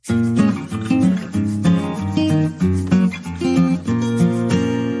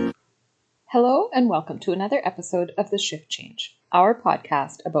and welcome to another episode of The Shift Change, our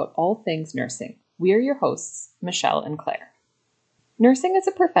podcast about all things nursing. We are your hosts, Michelle and Claire. Nursing is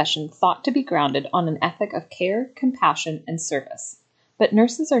a profession thought to be grounded on an ethic of care, compassion, and service. But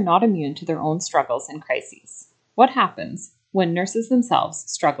nurses are not immune to their own struggles and crises. What happens when nurses themselves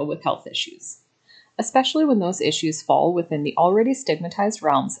struggle with health issues? Especially when those issues fall within the already stigmatized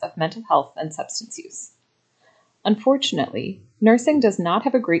realms of mental health and substance use. Unfortunately, nursing does not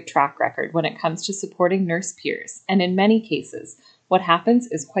have a great track record when it comes to supporting nurse peers, and in many cases, what happens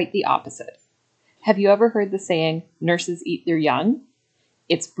is quite the opposite. Have you ever heard the saying, nurses eat their young?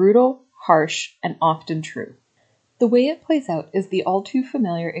 It's brutal, harsh, and often true. The way it plays out is the all too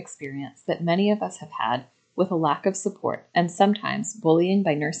familiar experience that many of us have had with a lack of support and sometimes bullying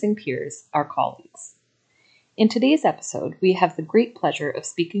by nursing peers, our colleagues. In today's episode, we have the great pleasure of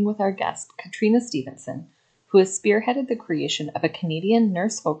speaking with our guest, Katrina Stevenson, who has spearheaded the creation of a Canadian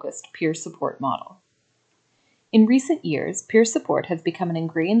nurse-focused peer support model. In recent years, peer support has become an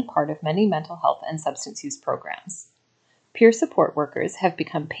ingrained part of many mental health and substance use programs. Peer support workers have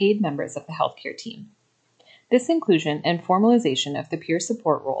become paid members of the healthcare team. This inclusion and formalization of the peer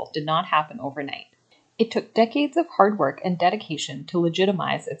support role did not happen overnight. It took decades of hard work and dedication to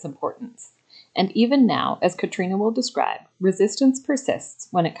legitimize its importance. And even now, as Katrina will describe, resistance persists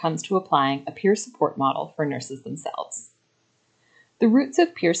when it comes to applying a peer support model for nurses themselves. The roots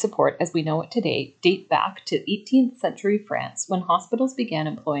of peer support as we know it today date back to 18th century France when hospitals began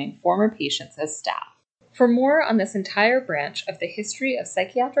employing former patients as staff. For more on this entire branch of the history of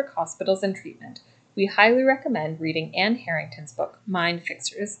psychiatric hospitals and treatment, we highly recommend reading Anne Harrington's book, Mind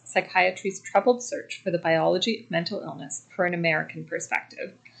Fixers, Psychiatry's Troubled Search for the Biology of Mental Illness for an American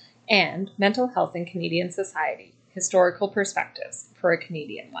Perspective, and Mental Health in Canadian Society, Historical Perspectives for a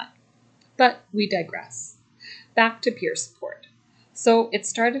Canadian one. But we digress. Back to peer support. So it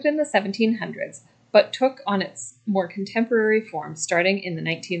started in the 1700s, but took on its more contemporary form starting in the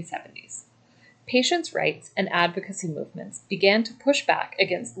 1970s. Patients' rights and advocacy movements began to push back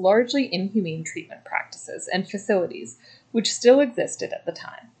against largely inhumane treatment practices and facilities which still existed at the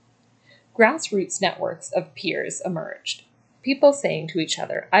time. Grassroots networks of peers emerged. People saying to each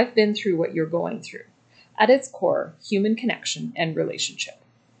other, I've been through what you're going through. At its core, human connection and relationship.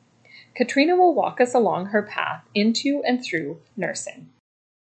 Katrina will walk us along her path into and through nursing.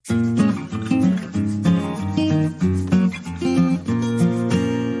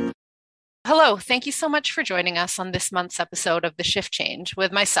 Hello, thank you so much for joining us on this month's episode of The Shift Change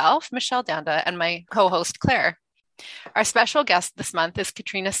with myself, Michelle Danda, and my co-host, Claire. Our special guest this month is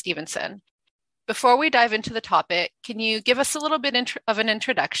Katrina Stevenson. Before we dive into the topic, can you give us a little bit of an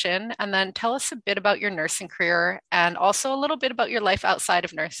introduction and then tell us a bit about your nursing career and also a little bit about your life outside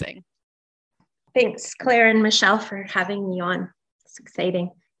of nursing? Thanks, Claire and Michelle, for having me on. It's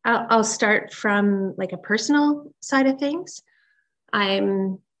exciting. I'll start from like a personal side of things.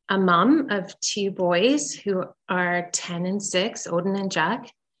 I'm a mom of two boys who are 10 and 6, Odin and Jack,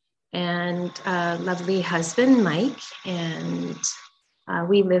 and a lovely husband, Mike, and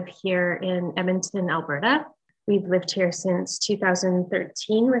we live here in Edmonton, Alberta. We've lived here since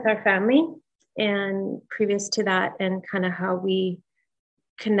 2013 with our family. And previous to that, and kind of how we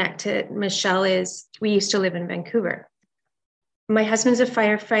connected, Michelle, is we used to live in Vancouver. My husband's a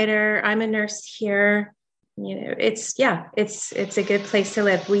firefighter. I'm a nurse here. You know, it's a good place to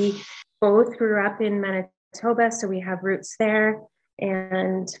live. We both grew up in Manitoba, so we have roots there,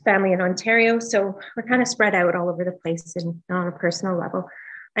 and family in Ontario. So we're kind of spread out all over the place and on a personal level.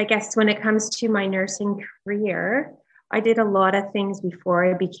 I guess when it comes to my nursing career, I did a lot of things before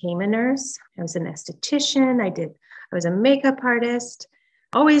I became a nurse. I was an esthetician. I was a makeup artist,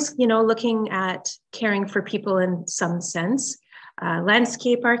 always, looking at caring for people in some sense.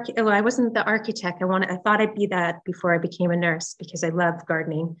 Landscape architect. Well, I wasn't the architect. I thought I'd be that before I became a nurse because I love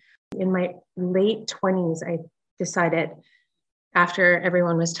gardening. In my late 20s, I decided, after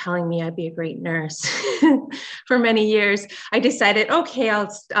everyone was telling me I'd be a great nurse for many years, I decided, okay,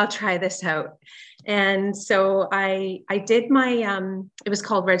 I'll try this out. And so I did my, it was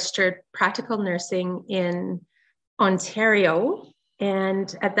called Registered Practical Nursing in Ontario.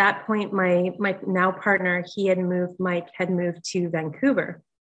 And at that point, my now partner, Mike had moved to Vancouver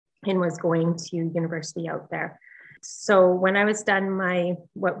and was going to university out there. So when I was done my,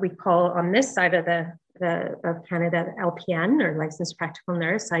 what we call on this side of of Canada, LPN or licensed practical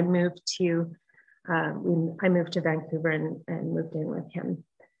nurse, I moved to Vancouver and moved in with him.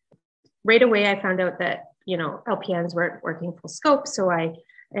 Right away, I found out that, LPNs weren't working full scope. So I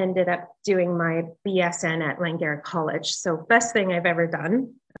ended up doing my BSN at Langara College. So best thing I've ever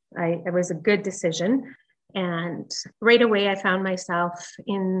done. It was a good decision. And right away, I found myself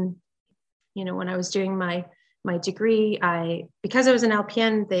in when I was doing my degree, because I was an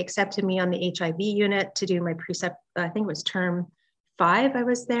LPN, they accepted me on the HIV unit to do my precept. I think it was term 5 I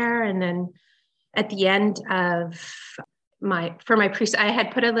was there. And then at the end of my precept, I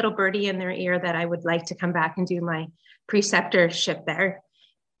had put a little birdie in their ear that I would like to come back and do my preceptorship there.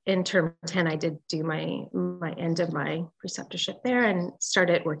 In term 10, I did do my end of my preceptorship there and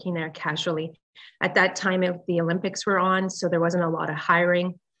started working there casually. At that time, the Olympics were on, so there wasn't a lot of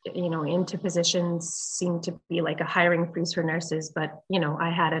hiring, into positions. Seemed to be like a hiring freeze for nurses, but,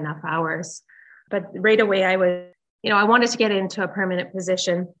 I had enough hours. But right away, I wanted to get into a permanent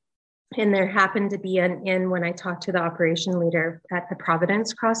position. And there happened to be when I talked to the operation leader at the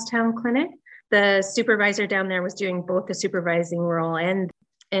Providence Crosstown Clinic, the supervisor down there was doing both the supervising role and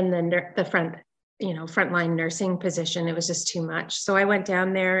then the frontline nursing position. It was just too much. So I went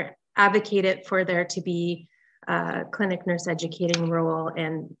down there, advocated for there to be a clinic nurse educating role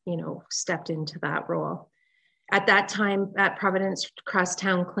and, stepped into that role. At that time at Providence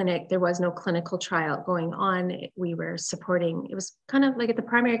Crosstown Clinic, there was no clinical trial going on. We were supporting, it was kind of like at the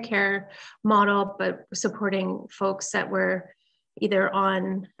primary care model, but supporting folks that were either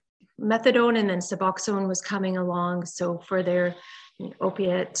on methadone, and then Suboxone was coming along. So for their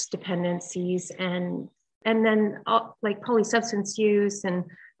opiate dependencies and then like polysubstance use and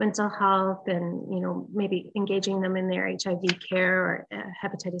mental health, and maybe engaging them in their HIV care or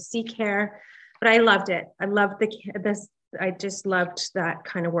hepatitis C care. But I loved it. I loved I just loved that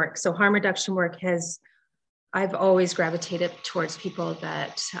kind of work. So harm reduction work I've always gravitated towards people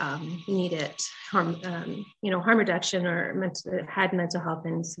that needed harm reduction or had mental health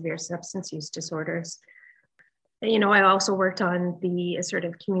and severe substance use disorders. I also worked on the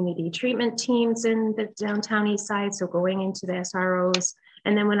assertive community treatment teams in the downtown east side, so going into the SROs.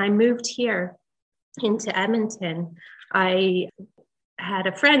 And then when I moved here into Edmonton, I had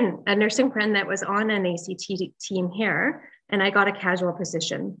a nursing friend that was on an ACT team here, and I got a casual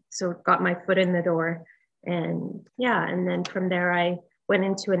position. So got my foot in the door. And then from there, I went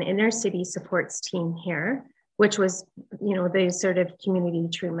into an inner city supports team here, which was, the assertive community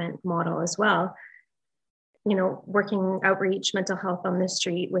treatment model as well. Working outreach, mental health on the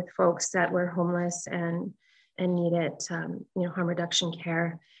street with folks that were homeless and needed, harm reduction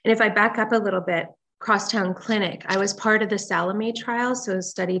care. And if I back up a little bit, Crosstown Clinic, I was part of the Salome trial, so a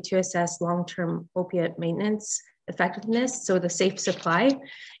study to assess long-term opiate maintenance effectiveness, so the safe supply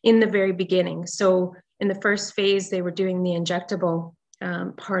in the very beginning. So in the first phase, they were doing the injectable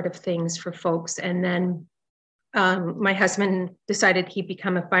part of things for folks. And then my husband decided he'd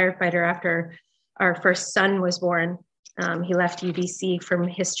become a firefighter after our first son was born. He left UBC from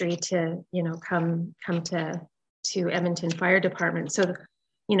history to, come to Edmonton Fire Department. So,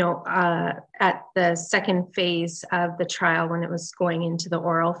 at the second phase of the trial, when it was going into the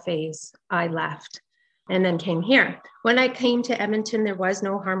oral phase, I left and then came here. When I came to Edmonton, there was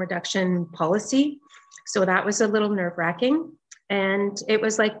no harm reduction policy. So that was a little nerve-wracking. And it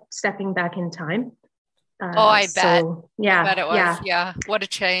was like stepping back in time. I bet. Yeah. I bet it was. Yeah. What a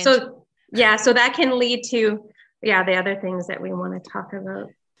change. So that can lead to, the other things that we want to talk about.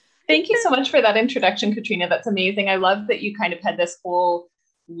 Thank you so much for that introduction, Katrina. That's amazing. I love that you kind of had this whole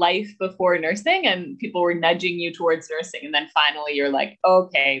life before nursing and people were nudging you towards nursing. And then finally you're like,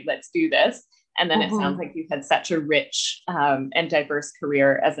 okay, let's do this. And then it sounds like you've had such a rich and diverse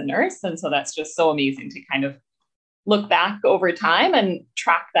career as a nurse. And so that's just so amazing to kind of look back over time and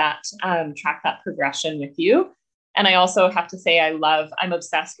track that progression with you. And I also have to say, I'm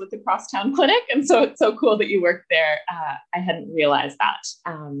obsessed with the Crosstown Clinic. And so it's so cool that you work there. I hadn't realized that.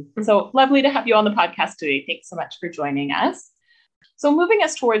 So lovely to have you on the podcast today. Thanks so much for joining us. So moving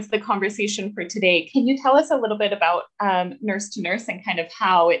us towards the conversation for today, can you tell us a little bit about Nurse to Nurse and kind of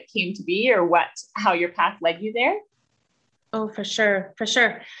how it came to be or how your path led you there? Oh, for sure.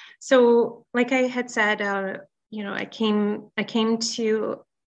 So like I had said, I came to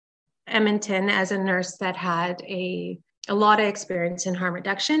Edmonton as a nurse that had a lot of experience in harm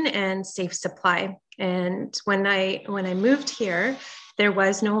reduction and safe supply. And when I moved here, there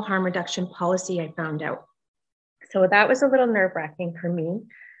was no harm reduction policy, I found out. So that was a little nerve-wracking for me.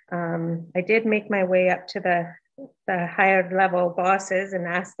 I did make my way up to the higher level bosses and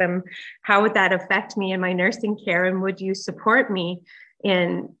ask them, how would that affect me in my nursing care? And would you support me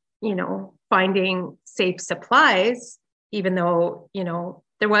in, finding safe supplies, even though,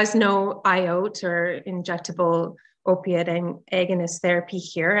 there was no IOT or injectable opiate and agonist therapy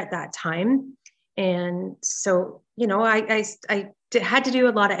here at that time. And so, I had to do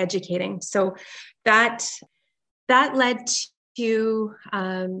a lot of educating. So that led to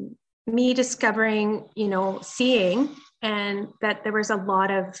me discovering, seeing, and that there was a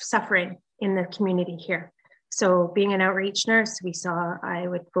lot of suffering in the community here. So being an outreach nurse, I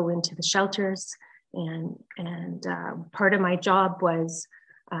would go into the shelters, and part of my job was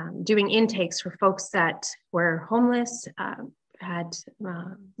doing intakes for folks that were homeless, had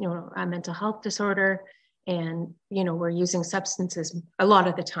a mental health disorder, and were using substances a lot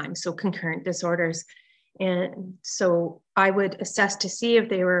of the time, so concurrent disorders. And so I would assess to see if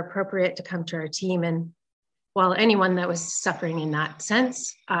they were appropriate to come to our team. And while anyone that was suffering in that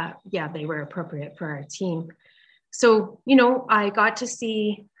sense, they were appropriate for our team. So, I got to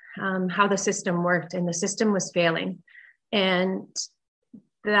see how the system worked, and the system was failing. And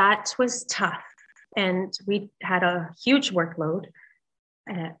that was tough. And we had a huge workload,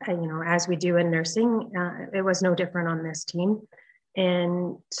 as we do in nursing. It was no different on this team.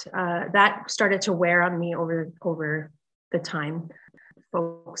 And that started to wear on me over the time.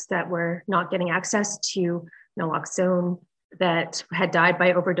 Folks that were not getting access to naloxone, that had died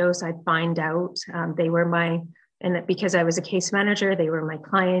by overdose, I'd find out. And because I was a case manager, they were my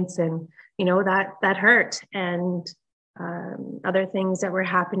clients, and that hurt. And other things that were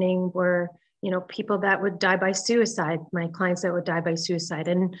happening were people that would die by suicide, my clients that would die by suicide.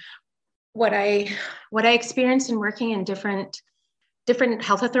 And what I experienced in working in different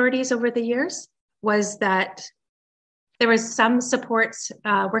health authorities over the years was that there was some supports,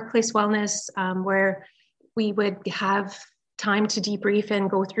 workplace wellness, where we would have time to debrief and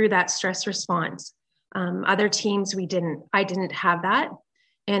go through that stress response. Other teams, I didn't have that.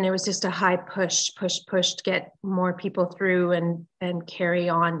 And it was just a high push to get more people through and carry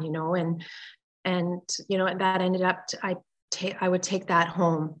on, and that ended up, I would take that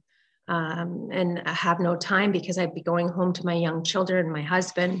home and have no time, because I'd be going home to my young children and my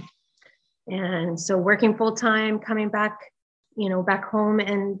husband. And so working full time, coming back home.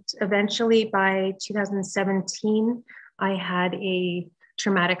 And eventually by 2017, I had a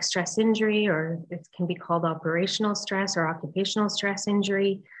traumatic stress injury, or it can be called operational stress or occupational stress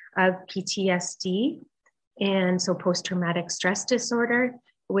injury, of PTSD. And so post-traumatic stress disorder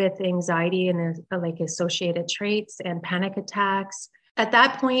with anxiety and associated traits and panic attacks. At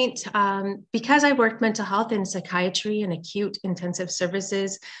that point, because I worked mental health and psychiatry and acute intensive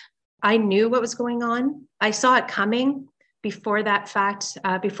services, I knew what was going on. I saw it coming. Before that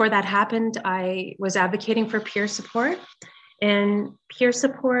happened, I was advocating for peer support. And peer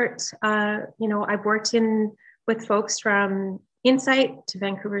support, I've worked with folks from Insight to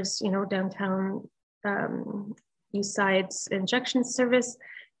Vancouver's, downtown East Side's injection service,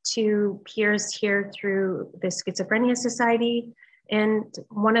 to peers here through the Schizophrenia Society. And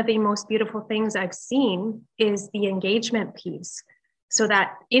one of the most beautiful things I've seen is the engagement piece. So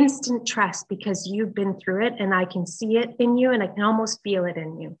that instant trust, because you've been through it and I can see it in you and I can almost feel it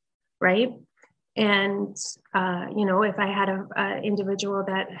in you, right? And, if I had an individual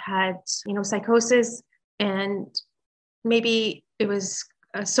that had, psychosis, and maybe it was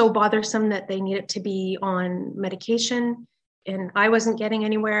so bothersome that they needed to be on medication, and I wasn't getting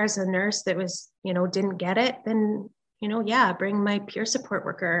anywhere as a nurse that was, didn't get it, then, bring my peer support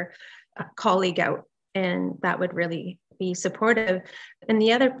worker colleague out, and that would really be supportive. And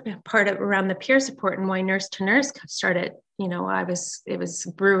the other part around the peer support and why nurse to nurse started, it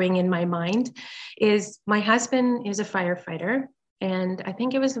was brewing in my mind, is my husband is a firefighter. And I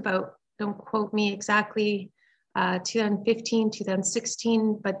think it was about, don't quote me exactly, 2015,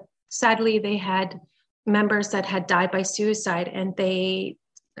 2016, but sadly they had members that had died by suicide, and they,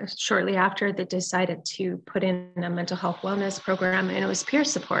 shortly after, they decided to put in a mental health wellness program, and it was peer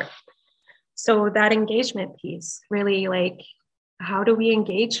support. So that engagement piece, really, how do we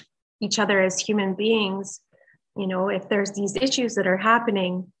engage each other as human beings? If there's these issues that are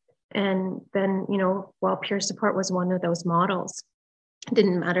happening, and then, peer support was one of those models. It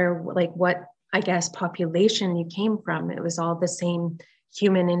didn't matter what, I guess, population you came from. It was all the same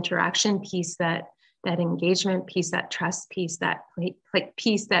human interaction piece, that engagement piece, that trust piece, that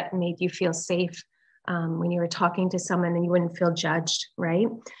piece that made you feel safe when you were talking to someone and you wouldn't feel judged, right?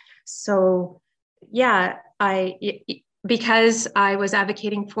 So, because I was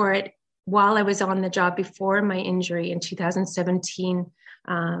advocating for it while I was on the job before my injury in 2017,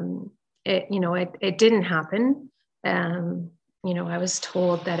 it didn't happen. I was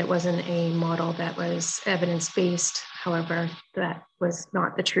told that it wasn't a model that was evidence-based. However, that was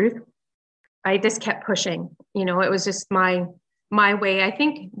not the truth. I just kept pushing. It was just my way. I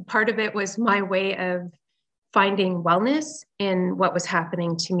think part of it was my way of finding wellness in what was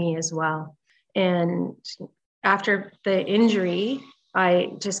happening to me as well. And after the injury,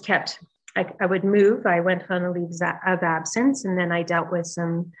 I just kept, I would move. I went on a leave of absence, and then I dealt with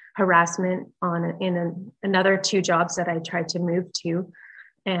some harassment in another 2 jobs that I tried to move to.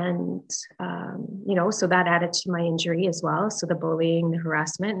 And, so that added to my injury as well. So the bullying, the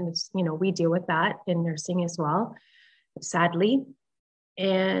harassment, and, we deal with that in nursing as well, sadly.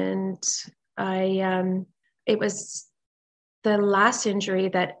 And it was the last injury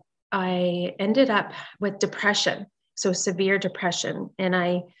that I ended up with depression, so severe depression. And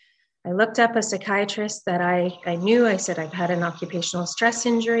I looked up a psychiatrist that I knew. I said, I've had an occupational stress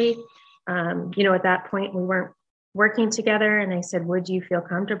injury. At that point, we weren't working together. And I said, would you feel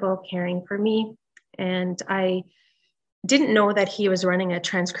comfortable caring for me? And I didn't know that he was running a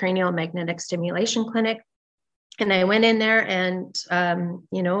transcranial magnetic stimulation clinic. And I went in there and,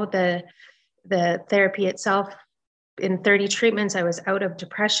 the therapy itself, in 30 treatments, I was out of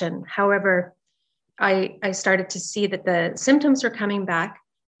depression. However, I started to see that the symptoms were coming back.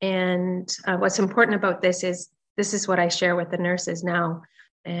 And what's important about this is what I share with the nurses now.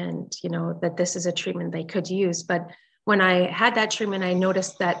 And, that this is a treatment they could use. But when I had that treatment, I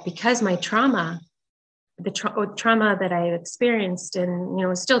noticed that because my trauma, trauma that I experienced and,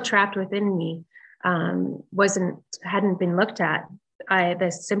 was still trapped within me, hadn't been looked at.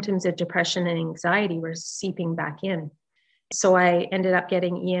 The symptoms of depression and anxiety were seeping back in. So I ended up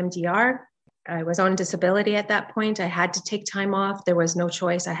getting EMDR. I was on disability at that point. I had to take time off. There was no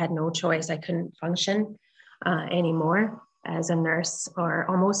choice. I had no choice. I couldn't function anymore as a nurse or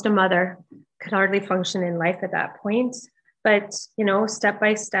almost a mother. Could hardly function in life at that point. But, step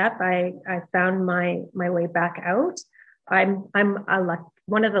by step, I found my way back out. I'm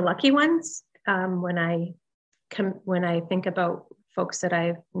one of the lucky ones when I think about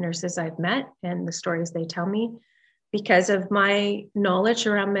nurses I've met and the stories they tell me, because of my knowledge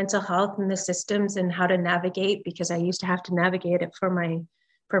around mental health and the systems and how to navigate, because I used to have to navigate it for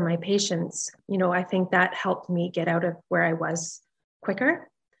my patients. I think that helped me get out of where I was quicker.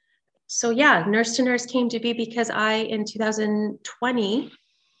 So yeah, Nurse to Nurse came to be because in 2020,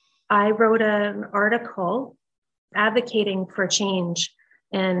 I wrote an article advocating for change.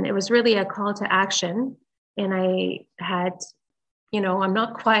 And it was really a call to action. And I had, I'm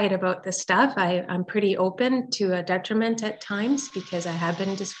not quiet about this stuff. I'm pretty open to a detriment at times because I have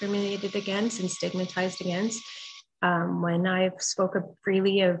been discriminated against and stigmatized against when I've spoken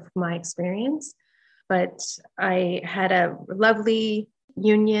freely of my experience. But I had a lovely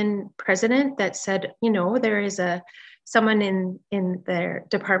union president that said, there is someone in their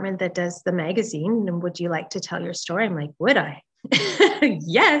department that does the magazine, and would you like to tell your story? I'm like, would I?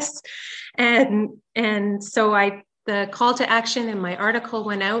 Yes. And so the call to action in my article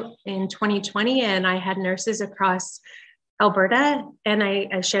went out in 2020, and I had nurses across Alberta, and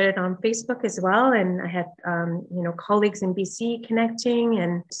I shared it on Facebook as well. And I had, colleagues in BC connecting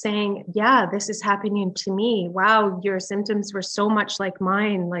and saying, yeah, this is happening to me. Wow, your symptoms were so much like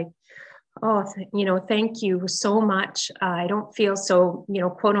mine. Like, oh, thank you so much. I don't feel so,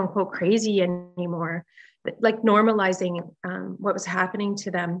 quote unquote, crazy anymore. Like normalizing what was happening to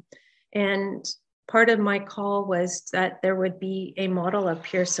them. And part of my call was that there would be a model of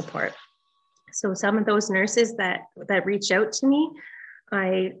peer support. So some of those nurses that reached out to me,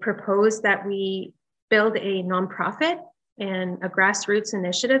 I proposed that we build a nonprofit and a grassroots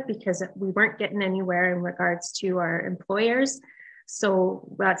initiative because we weren't getting anywhere in regards to our employers.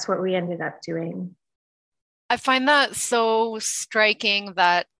 So that's what we ended up doing. I find that so striking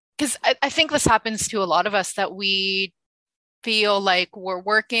that, because I think this happens to a lot of us, that we feel like we're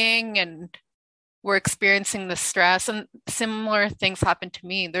working and we're experiencing the stress, and similar things happen to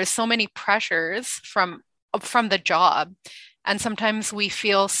me. There's so many pressures from the job, and sometimes we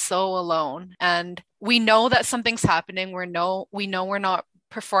feel so alone, and we know that something's happening. We know we're not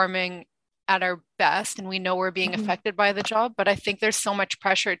performing at our best, and we know we're being affected by the job, but I think there's so much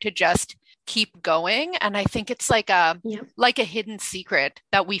pressure to just keep going. And I think it's like a hidden secret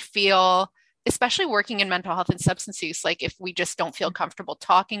that we feel, especially working in mental health and substance use. Like if we just don't feel comfortable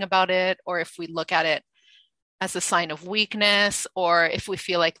talking about it, or if we look at it as a sign of weakness, or if we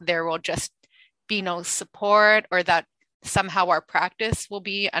feel like there will just be no support, or that somehow our practice will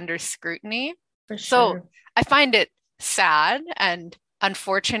be under scrutiny. For sure. So I find it sad and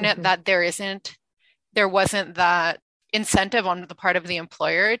unfortunate that there wasn't that incentive on the part of the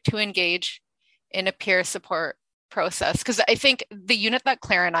employer to engage in a peer support process. Because I think the unit that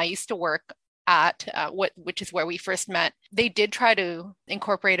Claire and I used to work at, which is where we first met, they did try to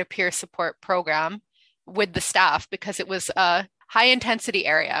incorporate a peer support program with the staff because it was a high intensity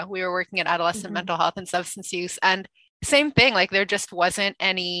area. We were working in adolescent mental health and substance use, and same thing, like there just wasn't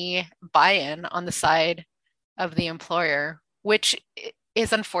any buy-in on the side of the employer, which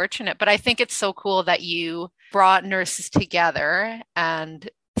is unfortunate. But I think it's so cool that you brought nurses together and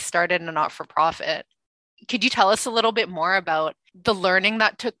started a not-for-profit. could you tell us a little bit more about the learning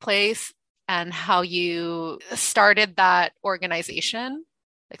that took place and how you started that organization?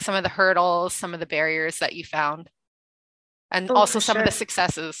 Like some of the hurdles, some of the barriers that you found, and also some of the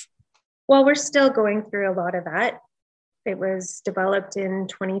successes. Well, we're still going through a lot of that. It was developed in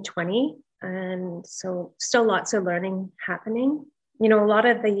 2020. And so still lots of learning happening. A lot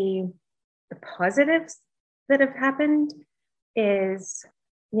of the positives that have happened is,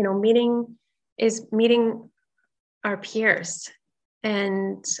 meeting our peers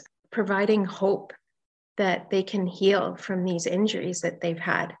and providing hope that they can heal from these injuries that they've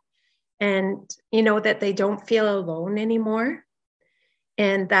had. And, that they don't feel alone anymore.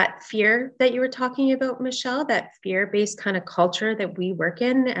 And that fear that you were talking about, Michelle, that fear-based kind of culture that we work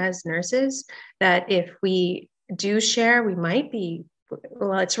in as nurses, that if we do share, we might be,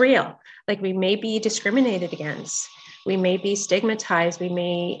 well, it's real. Like we may be discriminated against. We may be stigmatized. We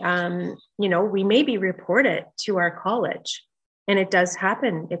may, we may be reported to our college. And it does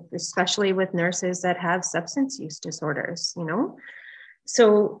happen, especially with nurses that have substance use disorders,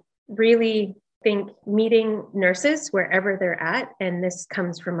 So really, think meeting nurses wherever they're at, and this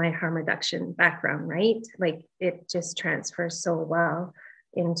comes from my harm reduction background, right? Like it just transfers so well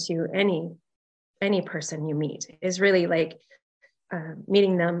into any person you meet, is really like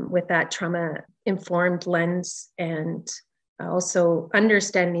meeting them with that trauma informed lens, and also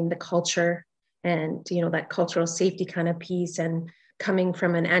understanding the culture and that cultural safety kind of piece, and coming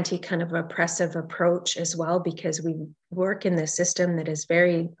from an anti kind of oppressive approach as well, because we work in this system that is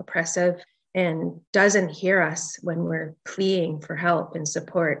very oppressive and doesn't hear us when we're pleading for help and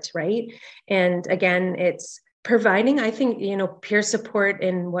support, right? And again, it's providing, I think, peer support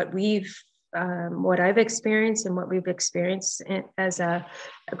in what I've experienced and what we've experienced as a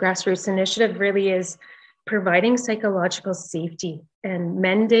grassroots initiative really is providing psychological safety and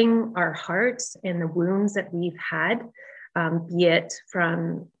mending our hearts and the wounds that we've had, be it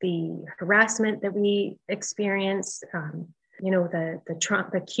from the harassment that we experienced,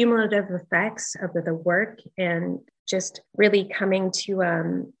 the cumulative effects of the work, and just really coming to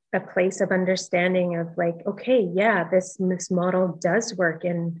a place of understanding of like, okay, yeah, this model does work.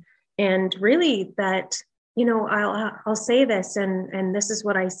 And really that, I'll say this, and this is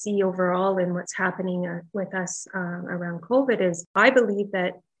what I see overall in what's happening with us around COVID is I believe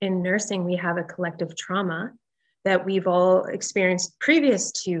that in nursing, we have a collective trauma that we've all experienced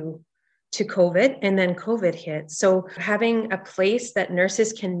previous to COVID, and then COVID hit. So having a place that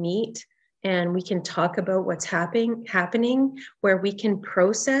nurses can meet and we can talk about what's happening, where we can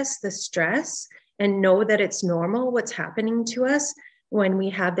process the stress and know that it's normal what's happening to us when we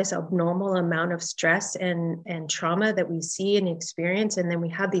have this abnormal amount of stress and trauma that we see and experience. And then we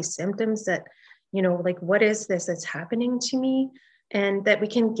have these symptoms that, like, what is this that's happening to me? And that we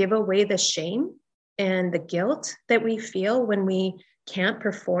can give away the shame and the guilt that we feel when we can't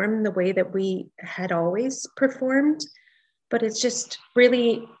perform the way that we had always performed. But it's just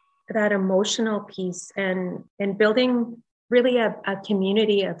really that emotional piece and building really a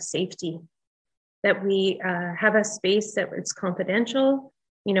community of safety, that we have a space that it's confidential.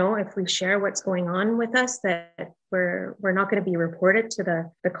 If we share what's going on with us, that we're not going to be reported to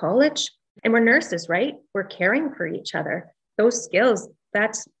the college. And we're nurses, right? We're caring for each other. Those skills,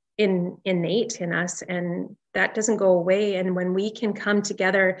 that's innate in us, and that doesn't go away. And when we can come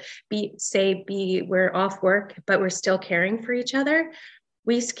together, we're off work, but we're still caring for each other,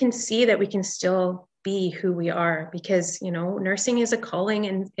 we can see that we can still be who we are, because nursing is a calling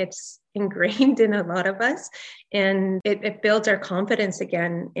and it's ingrained in a lot of us, and it builds our confidence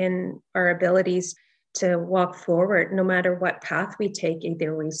again in our abilities to walk forward no matter what path we take.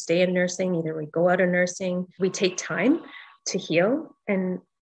 Either we stay in nursing, either we go out of nursing. We take time to heal, and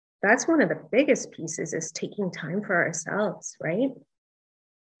that's one of the biggest pieces, is taking time for ourselves, right?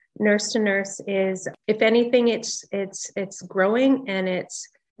 Nurse to nurse is, if anything, it's growing, and it's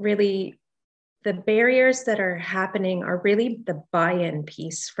really the barriers that are happening are really the buy-in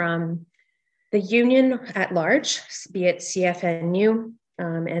piece from the union at large, be it CFNU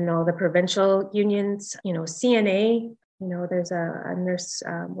and all the provincial unions, CNA, there's a nurse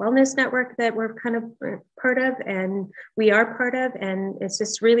wellness network that we're kind of part of, and we are part of, and it's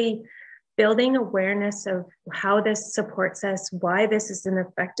just really building awareness of how this supports us, why this is an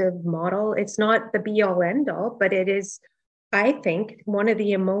effective model. It's not the be all end all, but it is, I think, one of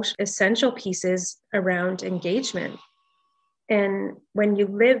the most essential pieces around engagement. And when you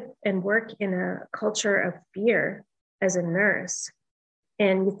live and work in a culture of fear as a nurse,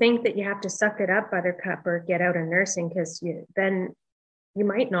 and you think that you have to suck it up, buttercup, or get out of nursing, because then you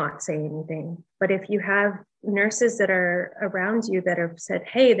might not say anything. But if you have nurses that are around you that have said,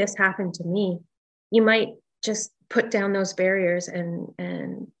 hey, this happened to me, you might just put down those barriers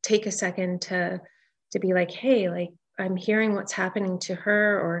and take a second to be like, hey, like, I'm hearing what's happening to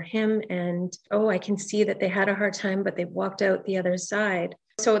her or him, and oh, I can see that they had a hard time, but they've walked out the other side.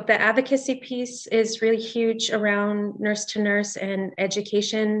 So the advocacy piece is really huge around nurse to nurse and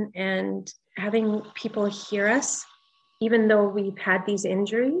education, and having people hear us. Even though we've had these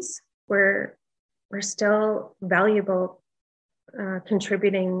injuries, we're still valuable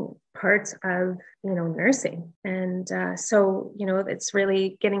contributing parts of, nursing. And so, it's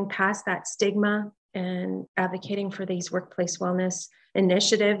really getting past that stigma and advocating for these workplace wellness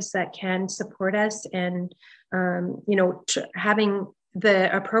initiatives that can support us, and, having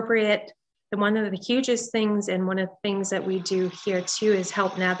the appropriate, one of the hugest things, and one of the things that we do here too, is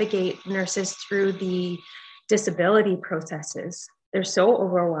help navigate nurses through the disability processes. They're so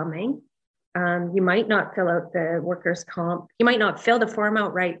overwhelming. You might not fill out the workers' comp. You might not fill the form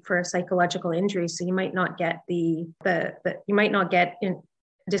out right for a psychological injury, so you might not get you might not get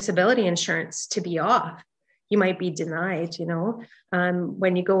disability insurance to be off. You might be denied.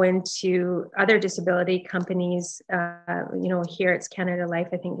 When you go into other disability companies, here it's Canada Life.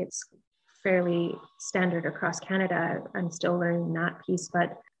 I think it's fairly standard across Canada. I'm still learning that piece,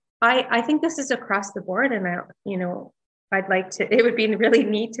 but I think this is across the board, and I'd like to, it would be really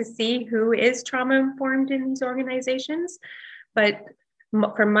neat to see who is trauma informed in these organizations. But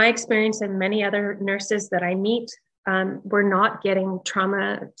from my experience and many other nurses that I meet, we're not getting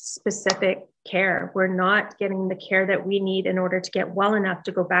trauma specific care. We're not getting the care that we need in order to get well enough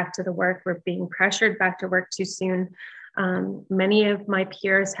to go back to the work. We're being pressured back to work too soon. Many of my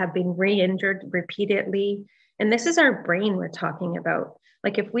peers have been re-injured repeatedly. And this is our brain we're talking about.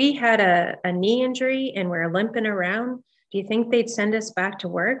 Like, if we had a knee injury and we're limping around, do you think they'd send us back to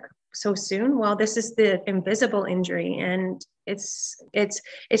work so soon? Well, this is the invisible injury, and it's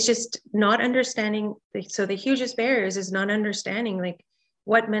just not understanding. So the hugest barriers is not understanding like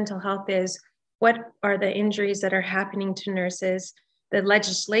what mental health is, what are the injuries that are happening to nurses. The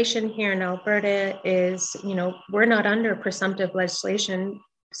legislation here in Alberta is, we're not under presumptive legislation.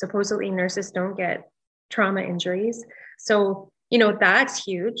 Supposedly nurses don't get trauma injuries. So, that's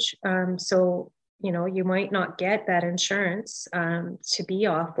huge. So, you might not get that insurance to be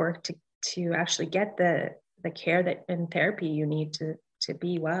off work to actually get the care that and therapy you need to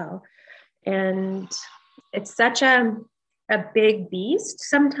be well. And it's such a big beast.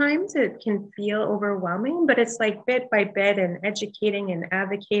 Sometimes it can feel overwhelming, but it's like bit by bit, and educating and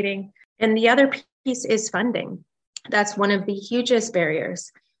advocating. And the other piece is funding. That's one of the hugest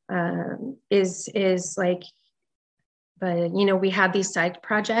barriers. Is like, we have these side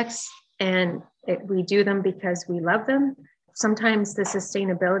projects, and we do them because we love them. Sometimes the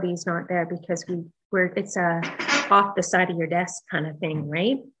sustainability is not there because it's a off the side of your desk kind of thing,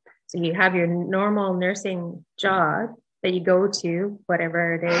 right? So you have your normal nursing job that you go to,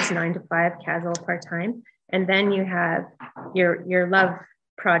 whatever it is, 9 to 5, casual, part-time. And then you have your love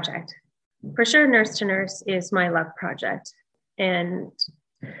project. For sure, nurse to nurse is my love project. And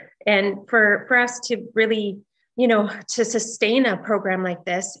for us to really, to sustain a program like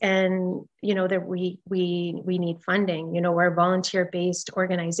this, and, that we need funding. We're a volunteer-based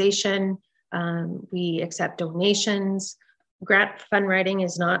organization. We accept donations. Grant fund writing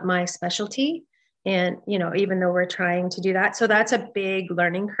is not my specialty. And, even though we're trying to do that, so that's a big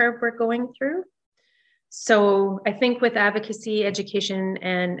learning curve we're going through. So I think with advocacy, education,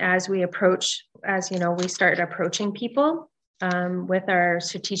 and as we start approaching people, with our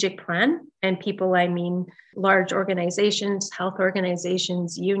strategic plan, and people, I mean, large organizations, health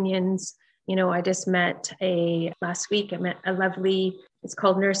organizations, unions. I just met last week, I met a lovely, it's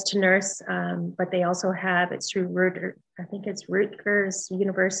called Nurse to Nurse, but they also have, it's through Rutgers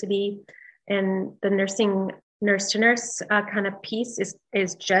University, and the nursing nurse to nurse kind of piece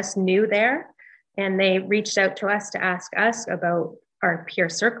is just new there. And they reached out to us to ask us about our peer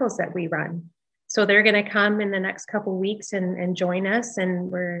circles that we run. So they're going to come in the next couple of weeks and join us, and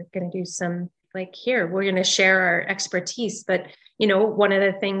we're going to do some, we're going to share our expertise. But, one of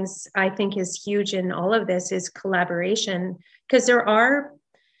the things I think is huge in all of this is collaboration, because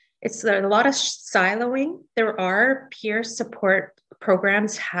it's a lot of siloing. There are peer support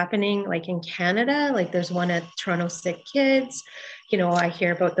programs happening, like in Canada, like there's one at Toronto Sick Kids. I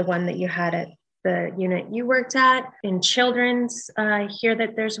hear about the one that you had at the unit you worked at. In children's, I hear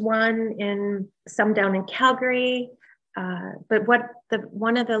that there's some down in Calgary. But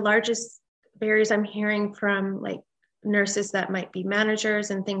one of the largest barriers I'm hearing from nurses that might be managers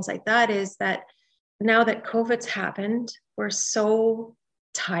and things like that is that now that COVID's happened, we're so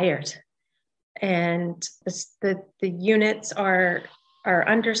tired, and the units are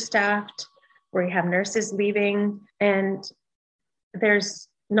understaffed. where we have nurses leaving, and there's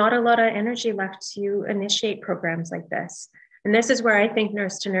not a lot of energy left to initiate programs like this. And this is where I think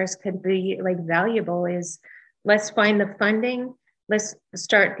nurse to nurse could be like valuable is let's find the funding. Let's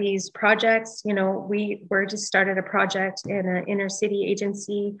start these projects. You know, we're just started a project in an inner city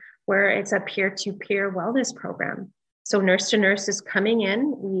agency where it's a peer-to-peer wellness program. So nurse to nurse is coming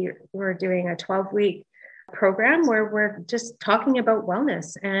in. We're doing a 12-week program where we're just talking about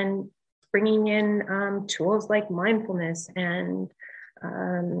wellness and bringing in tools like mindfulness and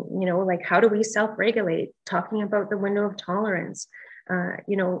like how do we self-regulate, talking about the window of tolerance,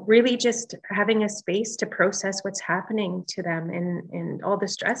 really just having a space to process what's happening to them and all the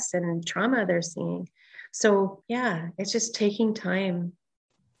stress and trauma they're seeing. So yeah, it's just taking time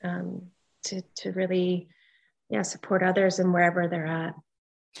to really support others and wherever they're at.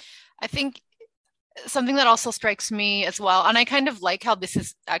 I think something that also strikes me as well, and I kind of like how this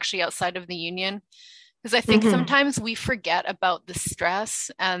is actually outside of the union, because I think sometimes we forget about the stress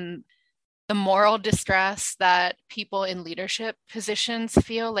and the moral distress that people in leadership positions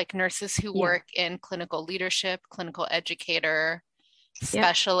feel, like nurses who work in clinical leadership, clinical educator,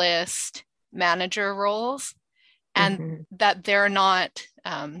 specialist, manager roles, and that they're not,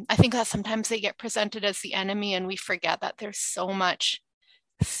 I think that sometimes they get presented as the enemy, and we forget that there's so much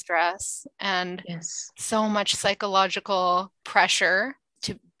stress and so much psychological pressure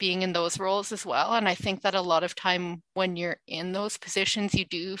to being in those roles as well. And I think that a lot of time when you're in those positions, you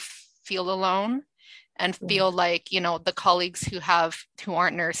do feel alone and feel like, the colleagues who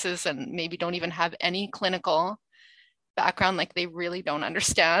aren't nurses and maybe don't even have any clinical background, like they really don't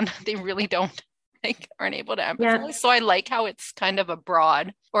understand. They really don't aren't able to empathize. So I like how it's kind of a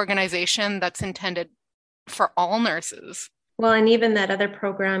broad organization that's intended for all nurses. Well, and even that other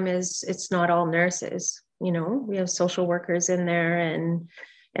program it's not all nurses, we have social workers in there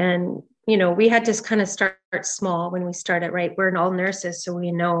and we had to kind of start small when we started, right? We're all nurses, so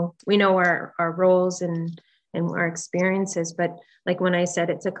we know our roles and our experiences. But like when I said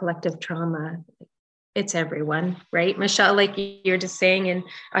it's a collective trauma, it's everyone, right? Michelle, like you're just saying, and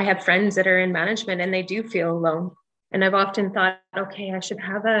I have friends that are in management and they do feel alone. And I've often thought, okay, I should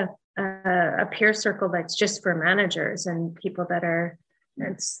have a peer circle that's just for managers and people that are,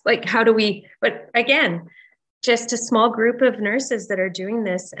 it's like, how do we, but again, just a small group of nurses that are doing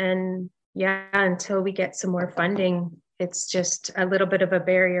this. And until we get some more funding, it's just a little bit of a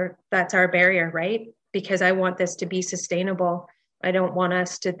barrier. That's our barrier, right? Because I want this to be sustainable. I don't want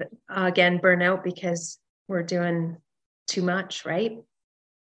us to, again, burn out because we're doing too much, right?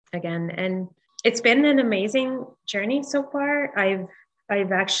 Again, and it's been an amazing journey so far.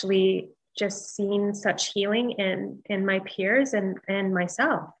 I've actually just seen such healing in my peers and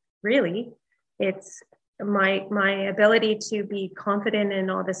myself, really. It's my ability to be confident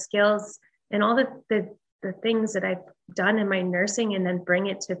in all the skills and all the things that I've done in my nursing and then bring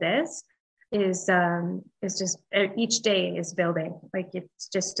it to this is just each day is building. Like it's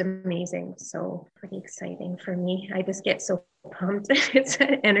just amazing. So pretty exciting for me. I just get so pumped.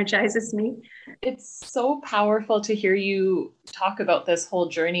 It energizes me. It's so powerful to hear you talk about this whole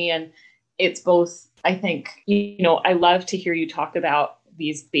journey. And it's both, I think, I love to hear you talk about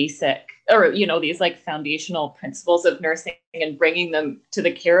these basic or, these like foundational principles of nursing and bringing them to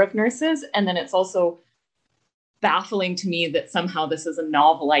the care of nurses. And then it's also baffling to me that somehow this is a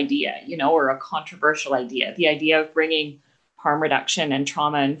novel idea, or a controversial idea. The idea of bringing harm reduction and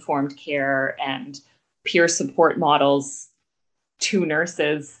trauma-informed care and peer support models to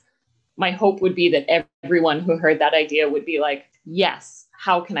nurses. My hope would be that everyone who heard that idea would be like, yes,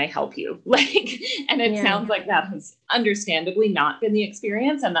 how can I help you? And it sounds like that has understandably not been the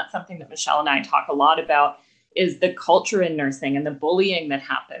experience. And that's something that Michelle and I talk a lot about is the culture in nursing and the bullying that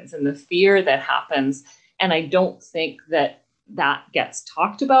happens and the fear that happens. And I don't think that gets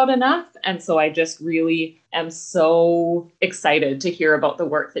talked about enough. And so I just really am so excited to hear about the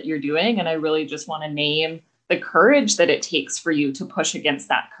work that you're doing. And I really just want to name the courage that it takes for you to push against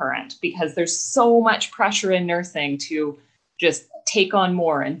that current, because there's so much pressure in nursing to just take on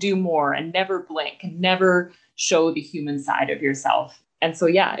more and do more and never blink and never show the human side of yourself. And so,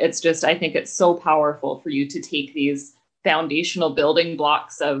 it's just, I think it's so powerful for you to take these foundational building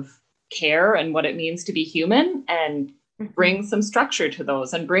blocks of care and what it means to be human and bring some structure to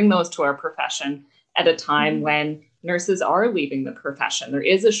those and bring those to our profession at a time when nurses are leaving the profession. There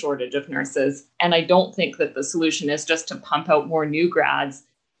is a shortage of nurses. And I don't think that the solution is just to pump out more new grads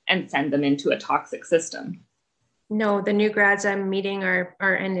and send them into a toxic system. No, the new grads I'm meeting are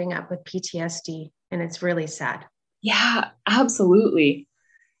ending up with PTSD, and it's really sad. Yeah, absolutely.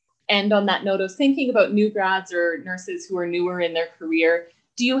 And on that note of thinking about new grads or nurses who are newer in their career,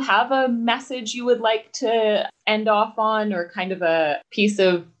 Do you have a message you would like to end off on, or kind of a piece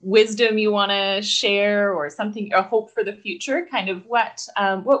of wisdom you want to share, or something, a hope for the future? Kind of what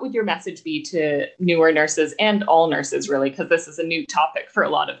would your message be to newer nurses and all nurses, really, because this is a new topic for a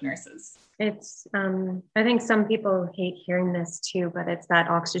lot of nurses? It's, I think some people hate hearing this too, but it's that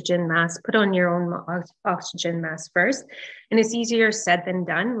oxygen mask. Put on your own oxygen mask first. And it's easier said than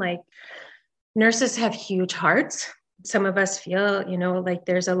done. Like, nurses have huge hearts. Some of us feel, like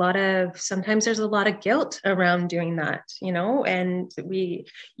sometimes there's a lot of guilt around doing that, and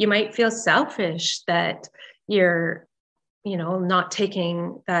you might feel selfish that you're, not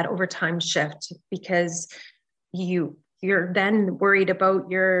taking that overtime shift because you're then worried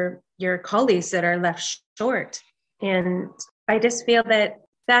about your colleagues that are left short. And I just feel that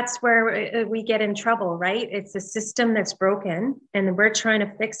that's where we get in trouble, right? It's a system that's broken, and we're trying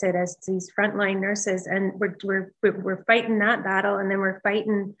to fix it as these frontline nurses, and we're fighting that battle, and then we're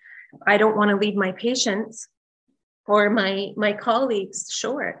fighting, I don't want to leave my patients or my colleagues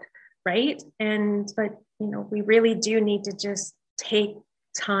short, right? But we really do need to just take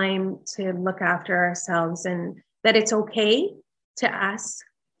time to look after ourselves, and that it's okay to ask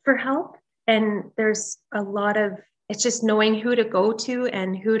for help. And there's a lot of, it's just knowing who to go to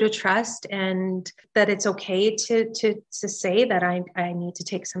and who to trust, and that it's okay to say that I need to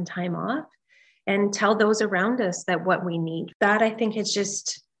take some time off, and tell those around us that what we need. That, I think, is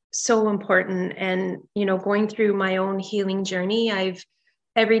just so important. And, going through my own healing journey,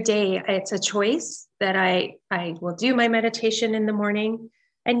 every day it's a choice that I will do my meditation in the morning.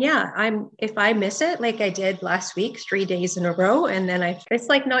 And if I miss it, like I did last week, 3 days in a row, and then it's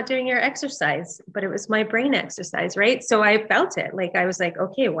like not doing your exercise, but it was my brain exercise, right? So I felt it. Like, I was like,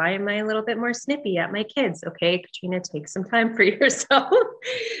 okay, why am I a little bit more snippy at my kids? Okay, Katrina, take some time for yourself,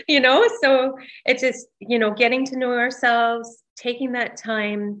 so it's just, getting to know ourselves, taking that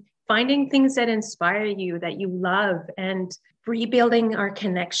time, finding things that inspire you, that you love, and rebuilding our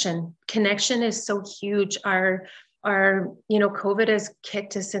connection. Connection is so huge. Our COVID has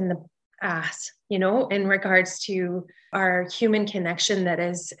kicked us in the ass, in regards to our human connection that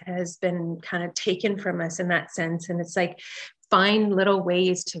has been kind of taken from us in that sense. And it's like, find little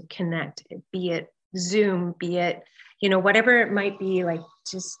ways to connect, be it Zoom, be it, whatever it might be, like,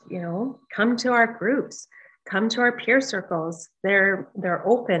 just, come to our groups, come to our peer circles. They're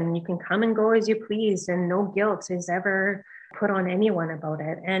open. You can come and go as you please, and no guilt is ever put on anyone about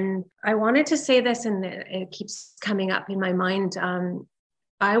it. And I wanted to say this, and it keeps coming up in my mind.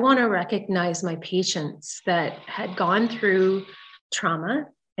 I want to recognize my patients that had gone through trauma.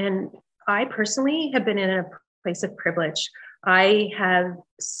 And I personally have been in a place of privilege. I have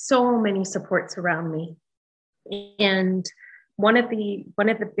so many supports around me. And one of the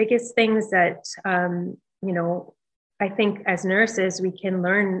biggest things that, I think as nurses we can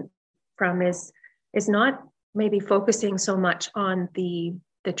learn from is not maybe focusing so much on the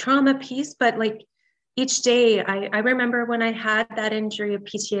trauma piece, but like each day, I remember when I had that injury of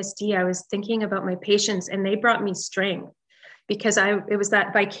PTSD, I was thinking about my patients, and they brought me strength, because it was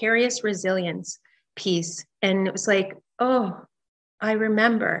that vicarious resilience piece. And it was like, oh, I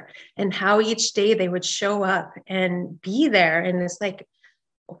remember, and how each day they would show up and be there. And it's like,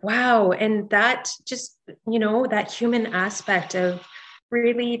 wow. And that just, that human aspect of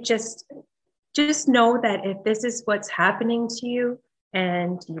really just know that if this is what's happening to you,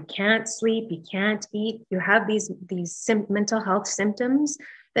 and you can't sleep, you can't eat, you have these mental health symptoms,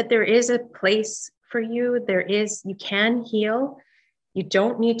 that there is a place for you. You can heal. You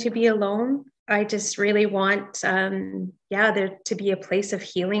don't need to be alone. I just really want, there to be a place of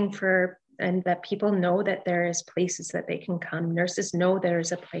healing and that people know that there is places that they can come. Nurses know there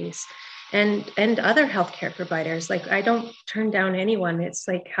is a place. And other healthcare providers. Like, I don't turn down anyone. It's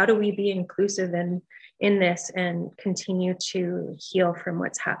like, how do we be inclusive in this and continue to heal from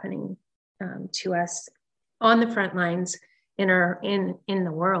what's happening to us on the front lines in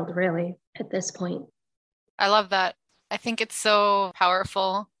the world, really, at this point. I love that. I think it's so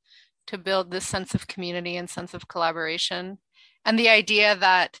powerful to build this sense of community and sense of collaboration. And the idea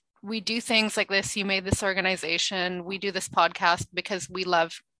that we do things like this, you made this organization, we do this podcast because we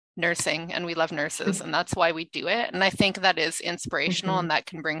love nursing and we love nurses, and that's why we do it. And I think that is inspirational, and that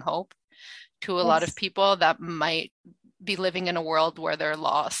can bring hope to a lot of people that might be living in a world where they're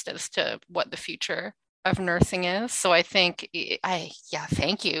lost as to what the future of nursing is. So I think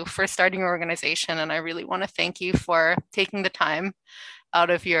thank you for starting your organization, and I really want to thank you for taking the time out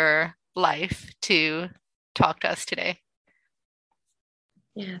of your life to talk to us today.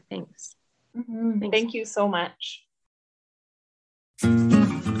 Yeah, thanks. Mm-hmm. Thank you so much.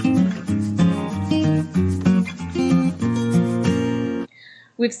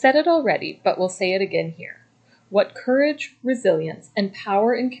 We've said it already, but we'll say it again here. What courage, resilience, and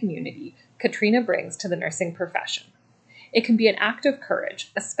power in community Katrina brings to the nursing profession. It can be an act of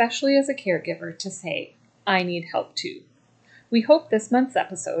courage, especially as a caregiver, to say, I need help too. We hope this month's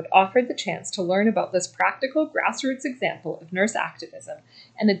episode offered the chance to learn about this practical grassroots example of nurse activism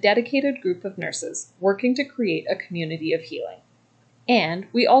and a dedicated group of nurses working to create a community of healing. And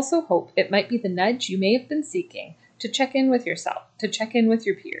we also hope it might be the nudge you may have been seeking to check in with yourself, to check in with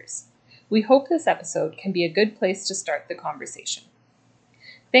your peers. We hope this episode can be a good place to start the conversation.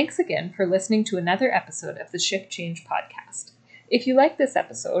 Thanks again for listening to another episode of the Shift Change podcast. If you like this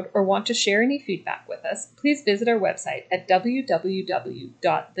episode or want to share any feedback with us, please visit our website at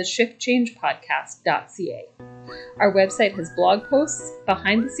www.theshiftchangepodcast.ca. Our website has blog posts,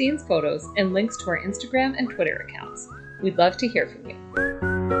 behind-the-scenes photos, and links to our Instagram and Twitter accounts. We'd love to hear from you.